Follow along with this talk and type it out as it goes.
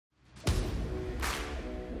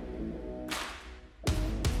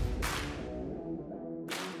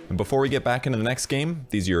And before we get back into the next game,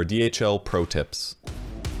 these are your DHL Pro tips.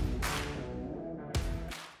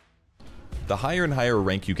 The higher and higher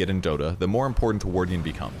rank you get in Dota, the more important warding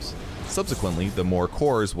becomes. Subsequently, the more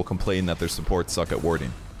cores will complain that their supports suck at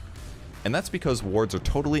warding. And that's because wards are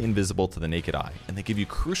totally invisible to the naked eye, and they give you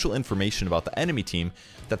crucial information about the enemy team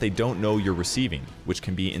that they don't know you're receiving, which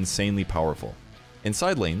can be insanely powerful. In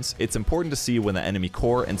side lanes, it's important to see when the enemy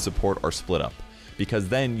core and support are split up, because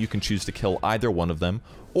then you can choose to kill either one of them,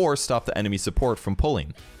 or stop the enemy support from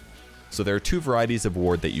pulling. So there are two varieties of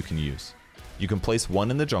ward that you can use. You can place one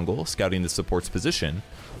in the jungle, scouting the support's position,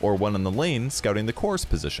 or one in the lane, scouting the core's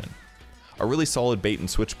position. A really solid bait and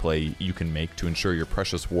switch play you can make to ensure your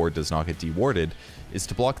precious ward does not get dewarded is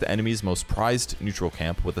to block the enemy's most prized neutral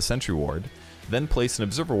camp with a sentry ward, then place an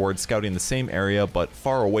observer ward scouting the same area but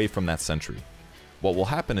far away from that sentry. What will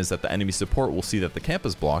happen is that the enemy support will see that the camp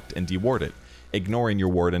is blocked and deward it, ignoring your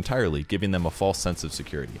ward entirely, giving them a false sense of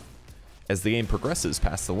security. As the game progresses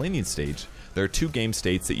past the laning stage, there are two game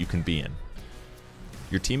states that you can be in.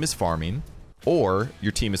 Your team is farming, or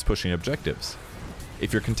your team is pushing objectives.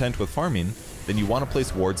 If you're content with farming, then you want to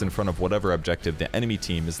place wards in front of whatever objective the enemy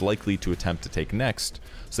team is likely to attempt to take next,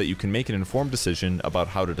 so that you can make an informed decision about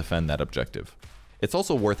how to defend that objective. It's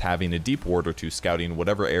also worth having a deep ward or two scouting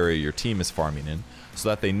whatever area your team is farming in, so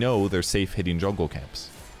that they know they're safe hitting jungle camps.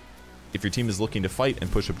 If your team is looking to fight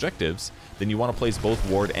and push objectives, then you want to place both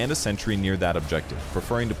ward and a sentry near that objective,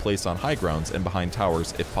 preferring to place on high grounds and behind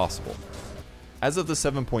towers if possible. As of the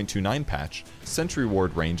 7.29 patch, sentry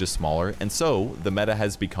ward range is smaller, and so the meta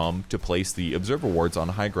has become to place the observer wards on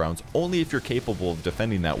high grounds only if you're capable of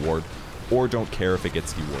defending that ward, or don't care if it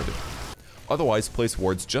gets dewarded. Otherwise, place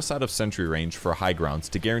wards just out of sentry range for high grounds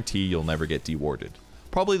to guarantee you'll never get dewarded.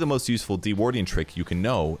 Probably the most useful dewarding trick you can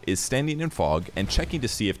know is standing in fog and checking to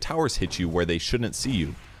see if towers hit you where they shouldn't see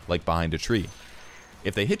you, like behind a tree.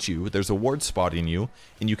 If they hit you, there's a ward spotting you,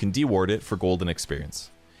 and you can deward it for golden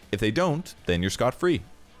experience. If they don't, then you're scot-free.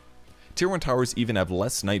 Tier 1 towers even have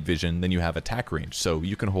less night vision than you have attack range, so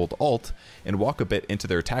you can hold alt and walk a bit into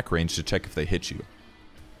their attack range to check if they hit you.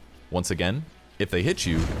 Once again, if they hit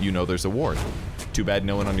you, you know there's a ward. Too bad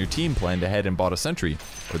no one on your team planned ahead and bought a sentry,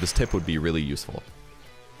 or this tip would be really useful.